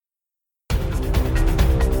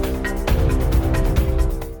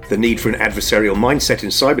the need for an adversarial mindset in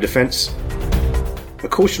cyber defence, a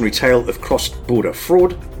cautionary tale of cross-border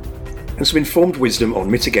fraud, and some informed wisdom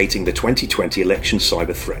on mitigating the 2020 election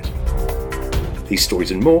cyber threat. These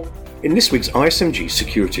stories and more in this week's ISMG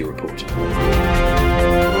Security Report.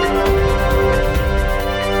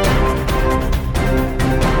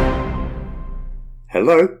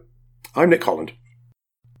 Hello, I'm Nick Holland.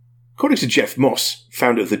 According to Jeff Moss,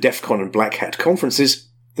 founder of the DEF CON and Black Hat conferences,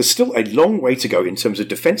 there's still a long way to go in terms of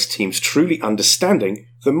defence teams truly understanding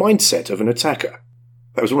the mindset of an attacker.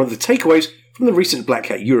 That was one of the takeaways from the recent Black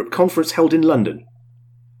Hat Europe conference held in London.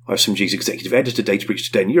 ISMG's executive editor, Data Breach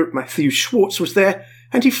Today in Europe, Matthew Schwartz, was there,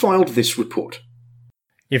 and he filed this report.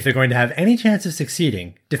 If they're going to have any chance of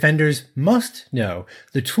succeeding, defenders must know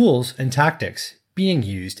the tools and tactics being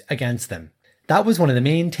used against them. That was one of the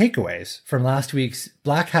main takeaways from last week's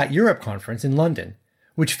Black Hat Europe conference in London,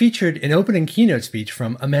 which featured an opening keynote speech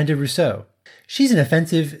from Amanda Rousseau. She's an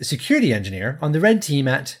offensive security engineer on the Red Team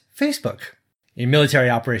at Facebook. In military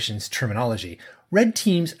operations terminology, red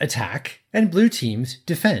teams attack and blue teams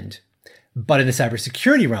defend. But in the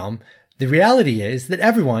cybersecurity realm, the reality is that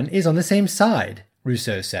everyone is on the same side,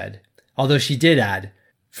 Rousseau said. Although she did add,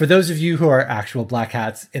 for those of you who are actual black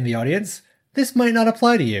hats in the audience, this might not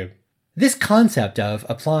apply to you. This concept of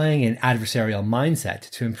applying an adversarial mindset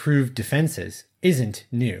to improve defenses isn't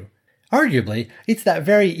new. Arguably, it's that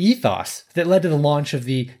very ethos that led to the launch of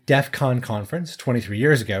the DEF CON conference 23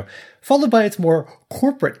 years ago, followed by its more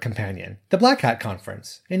corporate companion, the Black Hat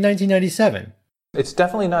conference, in 1997. It's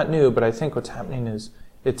definitely not new, but I think what's happening is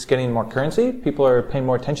it's getting more currency, people are paying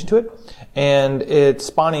more attention to it, and it's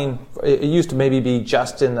spawning. It used to maybe be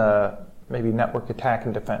just in the maybe network attack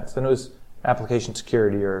and defense, then it was application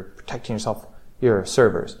security or protecting yourself, your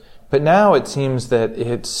servers. But now it seems that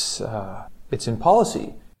it's in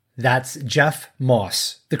policy. That's Jeff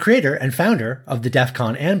Moss, the creator and founder of the DEF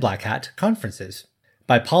CON and Black Hat conferences.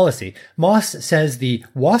 By policy, Moss says the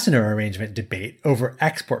Wassenaar Arrangement debate over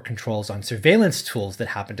export controls on surveillance tools that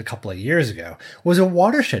happened a couple of years ago was a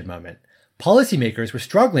watershed moment. Policymakers were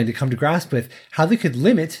struggling to come to grasp with how they could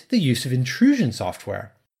limit the use of intrusion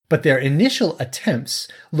software. But their initial attempts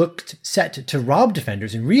looked set to rob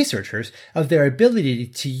defenders and researchers of their ability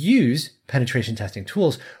to use penetration testing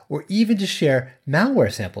tools or even to share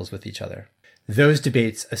malware samples with each other. Those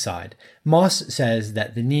debates aside, Moss says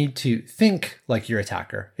that the need to think like your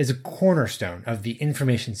attacker is a cornerstone of the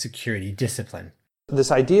information security discipline.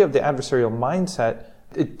 This idea of the adversarial mindset,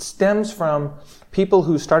 it stems from people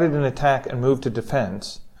who started an attack and moved to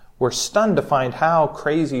defense were stunned to find how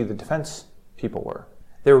crazy the defense people were.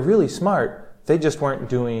 They were really smart, they just weren't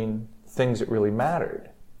doing things that really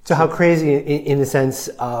mattered. So how crazy in the sense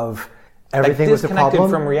of everything was a problem?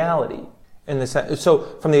 Disconnected from reality.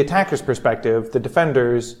 So from the attacker's perspective, the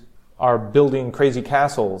defenders are building crazy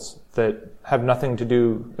castles that have nothing to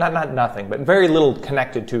do, not nothing, but very little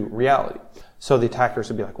connected to reality. So the attackers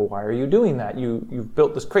would be like, well, why are you doing that? You've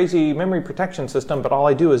built this crazy memory protection system, but all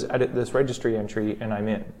I do is edit this registry entry and I'm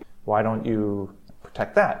in. Why don't you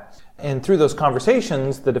protect that? And through those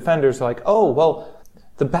conversations, the defenders are like, oh, well,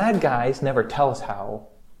 the bad guys never tell us how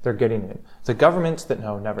they're getting in. The governments that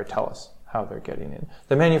know never tell us how they're getting in.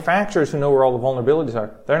 The manufacturers who know where all the vulnerabilities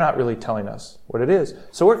are, they're not really telling us what it is.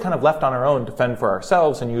 So we're kind of left on our own to fend for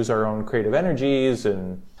ourselves and use our own creative energies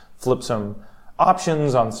and flip some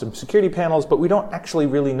options on some security panels, but we don't actually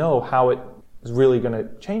really know how it is really going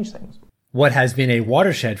to change things. What has been a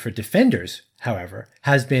watershed for defenders, however,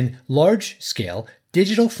 has been large-scale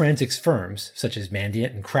digital forensics firms, such as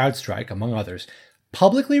Mandiant and CrowdStrike, among others,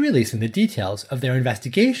 publicly releasing the details of their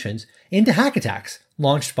investigations into hack attacks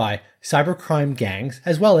launched by cybercrime gangs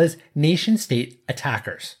as well as nation-state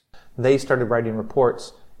attackers. They started writing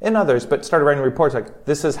reports, and others, but started writing reports like,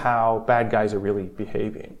 this is how bad guys are really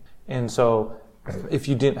behaving. And so if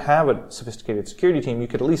you didn't have a sophisticated security team, you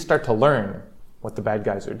could at least start to learn what the bad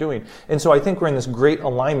guys are doing. And so I think we're in this great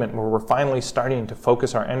alignment where we're finally starting to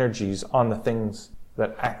focus our energies on the things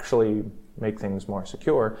that actually make things more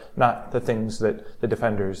secure, not the things that the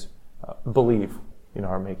defenders believe,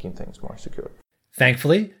 are making things more secure.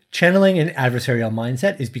 Thankfully, channeling an adversarial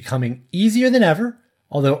mindset is becoming easier than ever,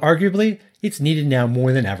 although arguably it's needed now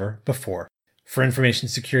more than ever before. For Information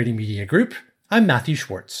Security Media Group, I'm Matthew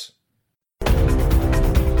Schwartz.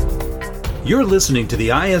 You're listening to the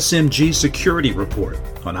ISMG Security Report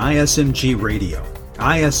on ISMG Radio.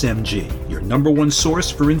 ISMG, your number one source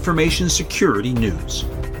for information security news.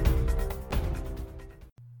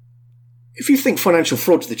 If you think financial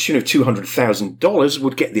fraud to the tune of $200,000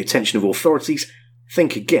 would get the attention of authorities,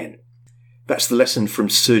 think again. That's the lesson from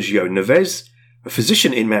Sergio Neves, a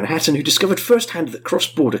physician in Manhattan who discovered firsthand that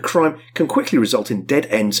cross-border crime can quickly result in dead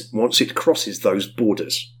ends once it crosses those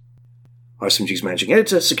borders. ISMG's managing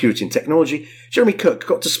editor, Security and Technology, Jeremy Kirk,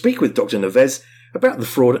 got to speak with Dr. Narvaez about the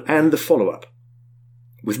fraud and the follow-up.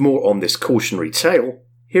 With more on this cautionary tale,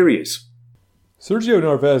 here he is. Sergio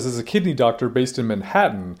Narvaez is a kidney doctor based in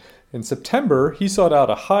Manhattan. In September, he sought out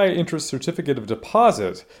a high-interest certificate of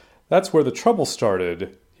deposit. That's where the trouble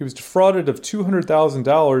started. He was defrauded of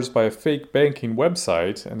 $200,000 by a fake banking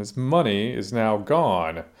website, and his money is now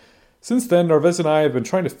gone. Since then, Narvaez and I have been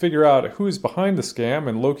trying to figure out who is behind the scam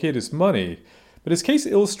and locate his money. But his case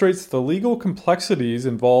illustrates the legal complexities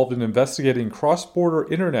involved in investigating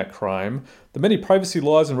cross-border internet crime, the many privacy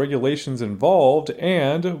laws and regulations involved,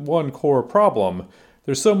 and one core problem.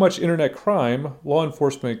 There's so much internet crime, law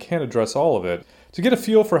enforcement can't address all of it. To get a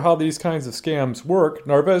feel for how these kinds of scams work,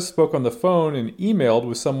 Narvaez spoke on the phone and emailed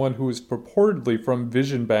with someone who is purportedly from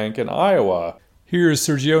Vision Bank in Iowa. Here's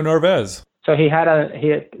Sergio Narvaez. So he had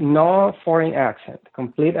no foreign accent,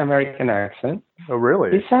 complete American accent. Oh, really?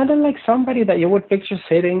 He sounded like somebody that you would picture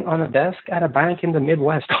sitting on a desk at a bank in the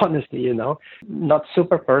Midwest, honestly, Not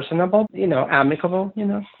super personable, amicable,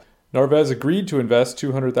 Narvaez agreed to invest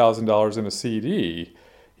 $200,000 in a CD.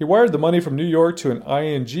 He wired the money from New York to an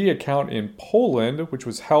ING account in Poland, which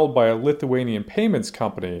was held by a Lithuanian payments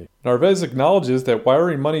company. Narvaez acknowledges that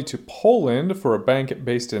wiring money to Poland for a bank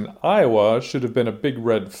based in Iowa should have been a big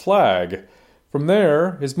red flag. From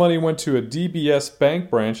there, his money went to a DBS bank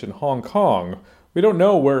branch in Hong Kong. We don't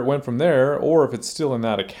know where it went from there or if it's still in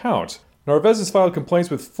that account. Narvaez has filed complaints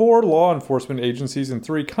with 4 law enforcement agencies in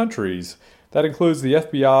 3 countries. That includes the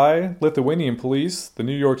FBI, Lithuanian police, the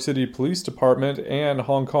New York City Police Department, and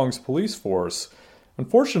Hong Kong's police force.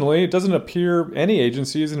 Unfortunately, it doesn't appear any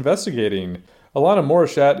agency is investigating. Alana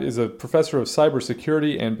Morishat is a professor of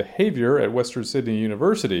cybersecurity and behavior at Western Sydney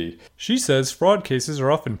University. She says fraud cases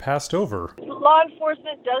are often passed over. Law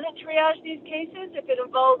enforcement doesn't triage these cases. If it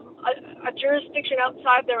involves a jurisdiction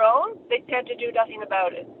outside their own, they tend to do nothing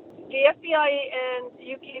about it. The FBI and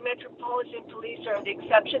UK Metropolitan Police are the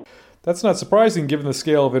exception. That's not surprising given the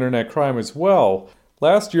scale of internet crime as well.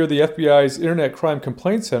 Last year, the FBI's Internet Crime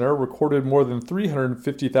Complaint Center recorded more than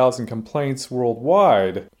 350,000 complaints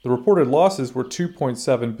worldwide. The reported losses were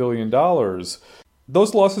 $2.7 billion.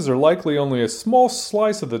 Those losses are likely only a small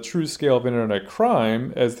slice of the true scale of internet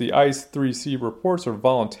crime, as the ICE 3C reports are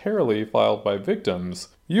voluntarily filed by victims.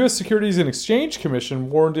 The U.S. Securities and Exchange Commission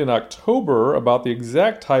warned in October about the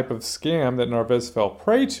exact type of scam that Narvaez fell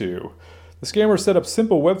prey to. The scammers set up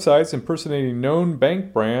simple websites impersonating known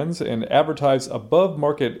bank brands and advertised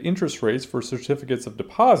above-market interest rates for certificates of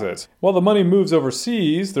deposit. While the money moves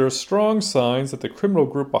overseas, there are strong signs that the criminal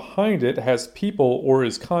group behind it has people or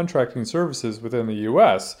is contracting services within the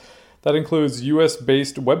U.S. That includes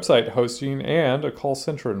U.S.-based website hosting and a call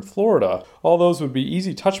center in Florida. All those would be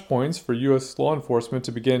easy touchpoints for U.S. law enforcement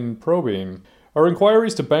to begin probing. Our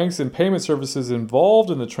inquiries to banks and payment services involved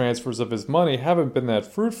in the transfers of his money haven't been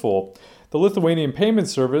that fruitful. The Lithuanian payment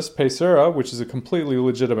service, Paysera, which is a completely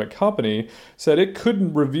legitimate company, said it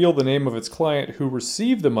couldn't reveal the name of its client who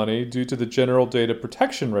received the money due to the General Data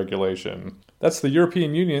Protection Regulation. That's the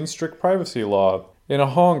European Union's strict privacy law. In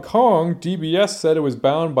Hong Kong, DBS said it was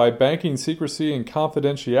bound by banking secrecy and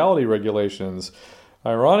confidentiality regulations.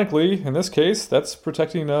 Ironically, in this case, that's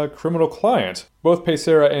protecting a criminal client. Both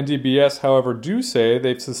Paysera and DBS, however, do say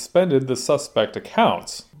they've suspended the suspect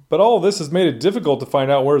accounts. But all of this has made it difficult to find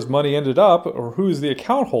out where his money ended up or who is the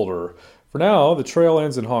account holder. For now, the trail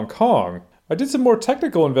ends in Hong Kong. I did some more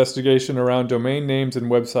technical investigation around domain names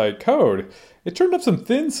and website code. It turned up some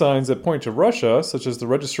thin signs that point to Russia, such as the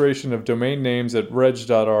registration of domain names at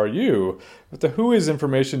reg.ru, but the whois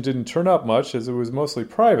information didn't turn up much as it was mostly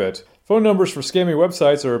private. Phone numbers for scammy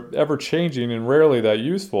websites are ever-changing and rarely that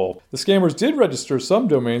useful. The scammers did register some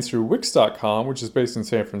domains through Wix.com, which is based in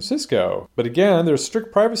San Francisco. But again, there's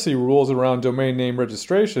strict privacy rules around domain name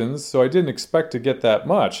registrations, so I didn't expect to get that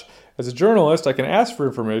much. As a journalist, I can ask for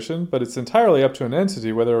information, but it's entirely up to an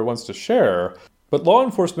entity whether it wants to share. But law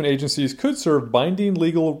enforcement agencies could serve binding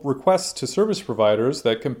legal requests to service providers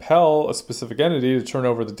that compel a specific entity to turn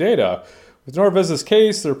over the data. With Narvaez's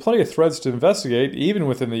case, there are plenty of threads to investigate, even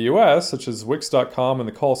within the U.S., such as Wix.com and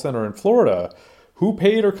the call center in Florida. Who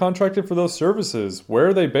paid or contracted for those services? Where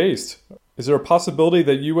are they based? Is there a possibility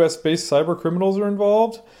that U.S.-based cyber criminals are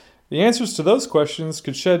involved? The answers to those questions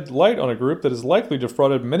could shed light on a group that has likely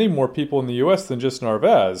defrauded many more people in the U.S. than just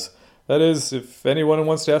Narvaez. That is, if anyone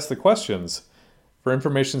wants to ask the questions. For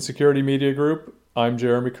Information Security Media Group, I'm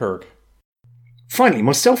Jeremy Kirk. Finally,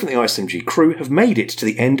 myself and the ISMG crew have made it to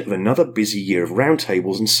the end of another busy year of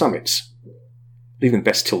roundtables and summits. Leaving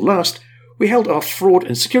best till last, We held our Fraud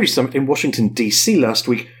and Security Summit in Washington, D.C. last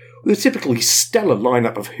week with a typically stellar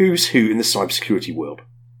lineup of who's who in the cybersecurity world.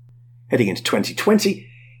 Heading into 2020,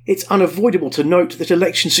 it's unavoidable to note that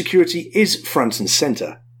election security is front and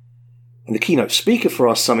centre. And the keynote speaker for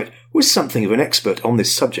our summit was something of an expert on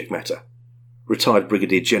this subject matter. Retired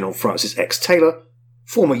Brigadier General Francis X. Taylor,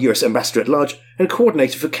 former US Ambassador at Large and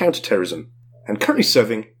Coordinator for Counterterrorism, and currently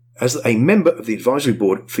serving as a member of the Advisory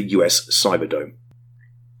Board for US Cyberdome.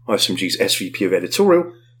 ISMG's SVP of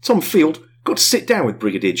Editorial, Tom Field, got to sit down with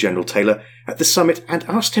Brigadier General Taylor at the summit and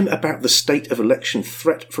asked him about the state of election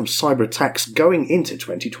threat from cyber attacks going into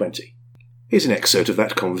 2020. Here's an excerpt of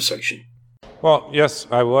that conversation. Well, yes,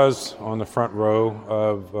 I was on the front row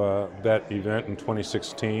of that event in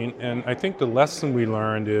 2016, and I think the lesson we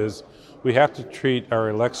learned is we have to treat our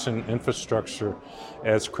election infrastructure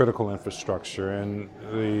as critical infrastructure, and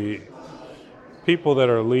the people that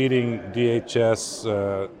are leading DHS,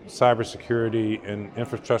 cybersecurity, and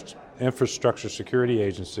infrastructure security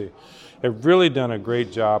agency have really done a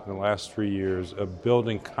great job in the last 3 years of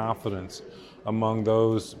building confidence among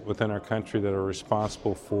those within our country that are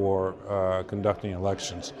responsible for conducting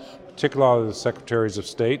elections, particularly the secretaries of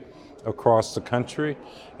state across the country,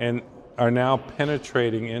 and are now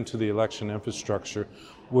penetrating into the election infrastructure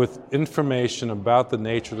with information about the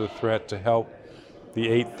nature of the threat to help the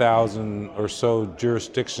 8,000 or so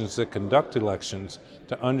jurisdictions that conduct elections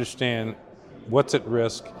to understand what's at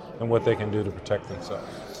risk and what they can do to protect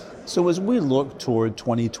themselves. So as we look toward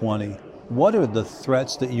 2020, what are the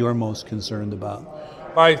threats that you're most concerned about?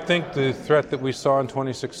 I think the threat that we saw in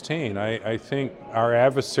 2016. I think our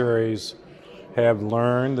adversaries have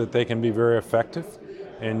learned that they can be very effective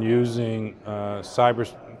in using cyber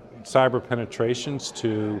penetrations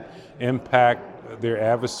to impact their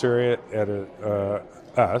adversary at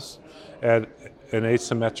us at an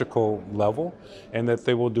asymmetrical level, and that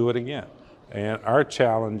they will do it again. And our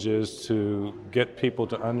challenge is to get people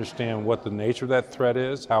to understand what the nature of that threat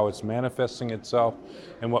is, how it's manifesting itself,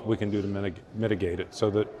 and what we can do to mitigate it so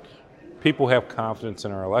that people have confidence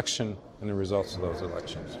in our election and the results of those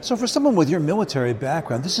elections. So for someone with your military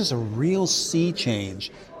background, this is a real sea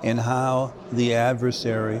change in how the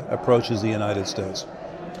adversary approaches the United States.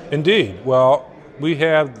 Indeed. Well, we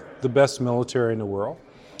have the best military in the world.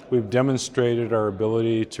 We've demonstrated our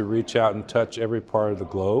ability to reach out and touch every part of the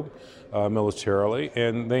globe militarily,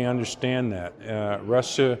 and they understand that.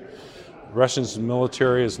 Russia's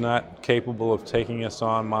military is not capable of taking us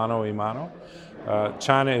on mano a mano.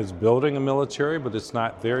 China is building a military, but it's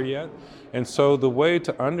not there yet. And so the way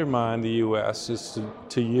to undermine the U.S. is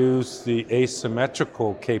to use the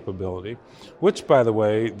asymmetrical capability, which, by the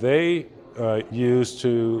way, they use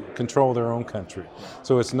to control their own country.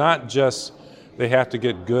 So it's not just they have to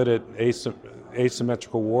get good at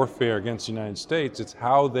asymmetrical warfare against the United States, it's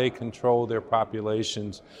how they control their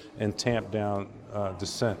populations and tamp down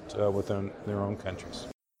dissent within their own countries.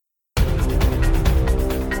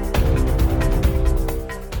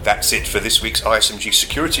 That's it for this week's ISMG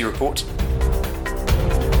Security Report.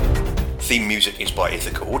 Theme music is by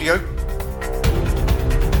Ithaca Audio.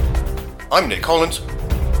 I'm Nick Holland.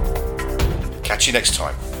 Catch you next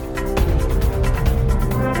time.